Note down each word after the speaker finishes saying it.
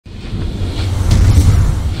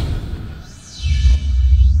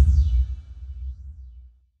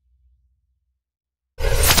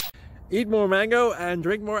Eat more mango and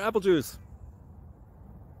drink more apple juice.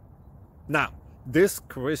 Now, this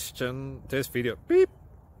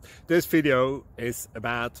video is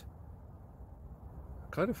about... I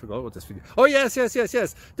kind of forgot what this video... Oh, yes.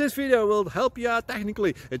 This video will help you out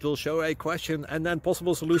technically. It will show a question and then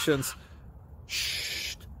possible solutions.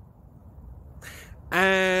 Shh.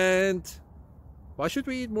 And why should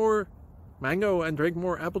we eat more mango and drink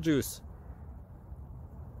more apple juice?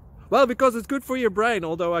 Well, because it's good for your brain,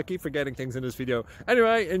 although I keep forgetting things in this video.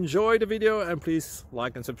 Anyway, enjoy the video and please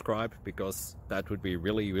like and subscribe, because that would be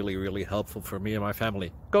really, really, really helpful for me and my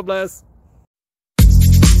family. God bless!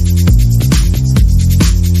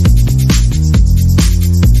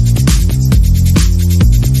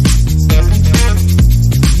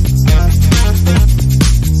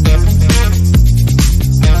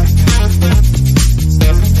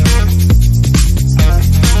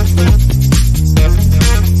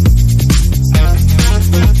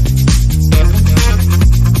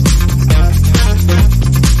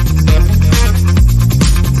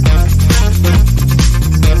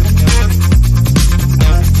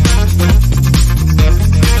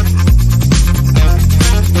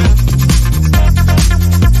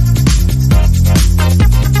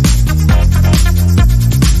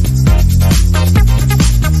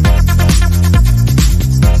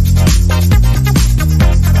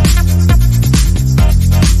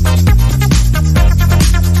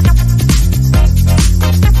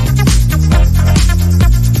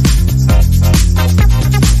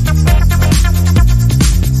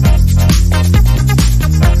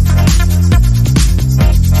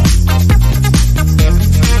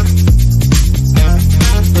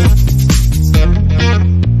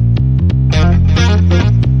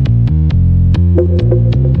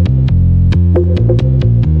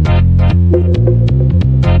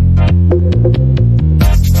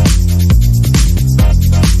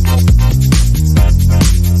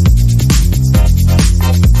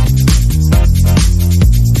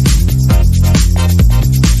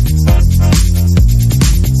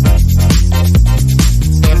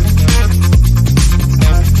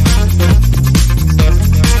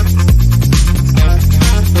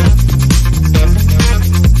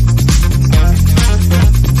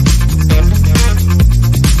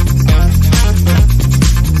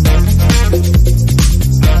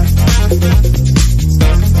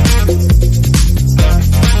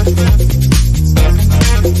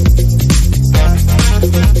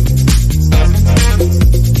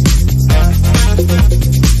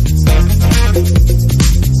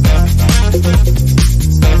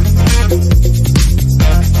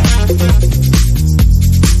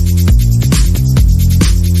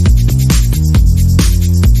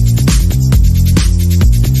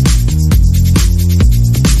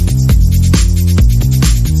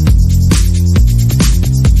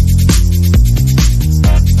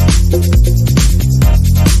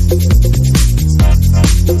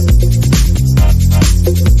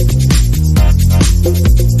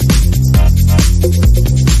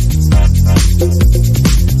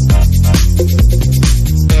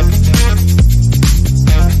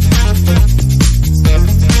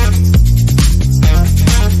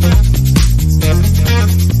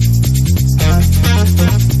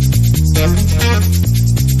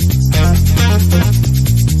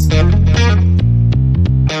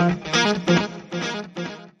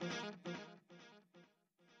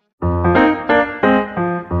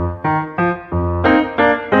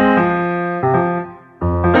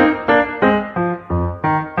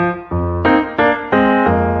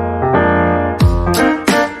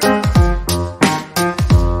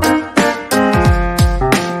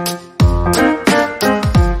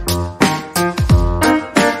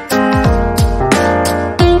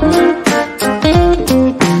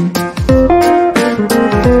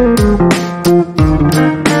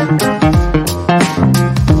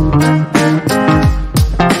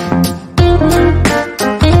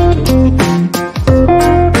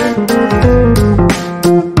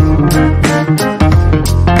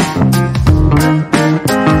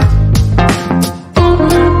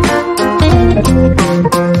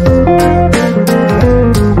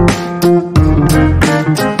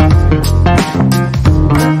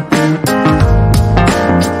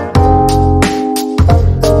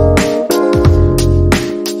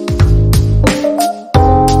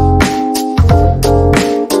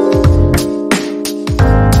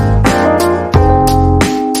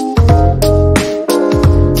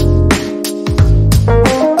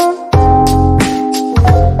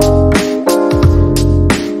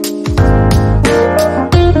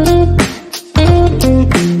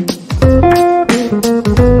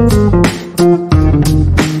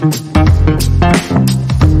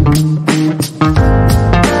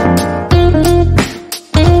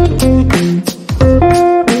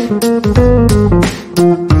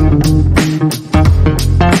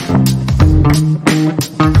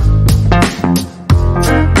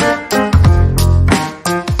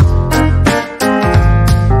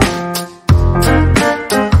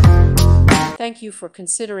 Thank you for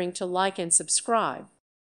considering to like and subscribe.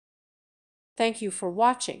 Thank you for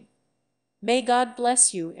watching. May God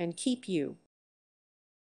bless you and keep you.